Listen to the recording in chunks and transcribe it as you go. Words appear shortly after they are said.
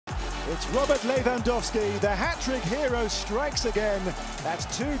It's Robert Lewandowski, the hat-trick hero, strikes again. That's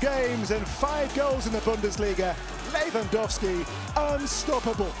 2 games and 5 goals in the Bundesliga. Lewandowski,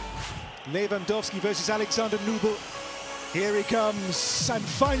 unstoppable. Lewandowski versus Alexander Nubel. Here he comes and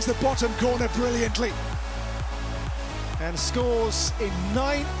finds the bottom corner brilliantly. And scores in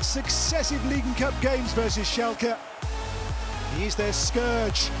 9 successive League and Cup games versus Schalke. He is their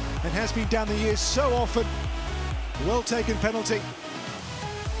scourge and has been down the years so often. Well taken penalty.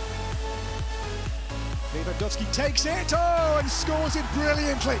 Lewandowski takes it, and scores it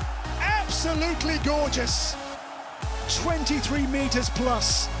brilliantly. Absolutely gorgeous. 23 meters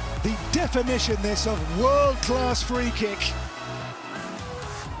plus. The definition, this, of world-class free kick.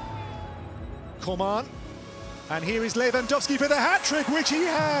 Coman. And here is Lewandowski for the hat-trick, which he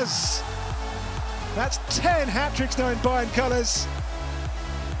has. That's 10 hat-tricks now in Bayern colours.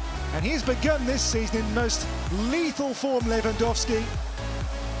 And he's begun this season in most lethal form, Lewandowski.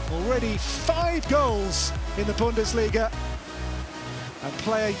 Already 5 goals in the Bundesliga. A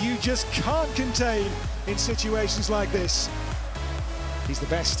player you just can't contain in situations like this. He's the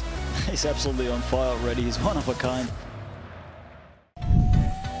best. He's absolutely on fire already. He's one of a kind.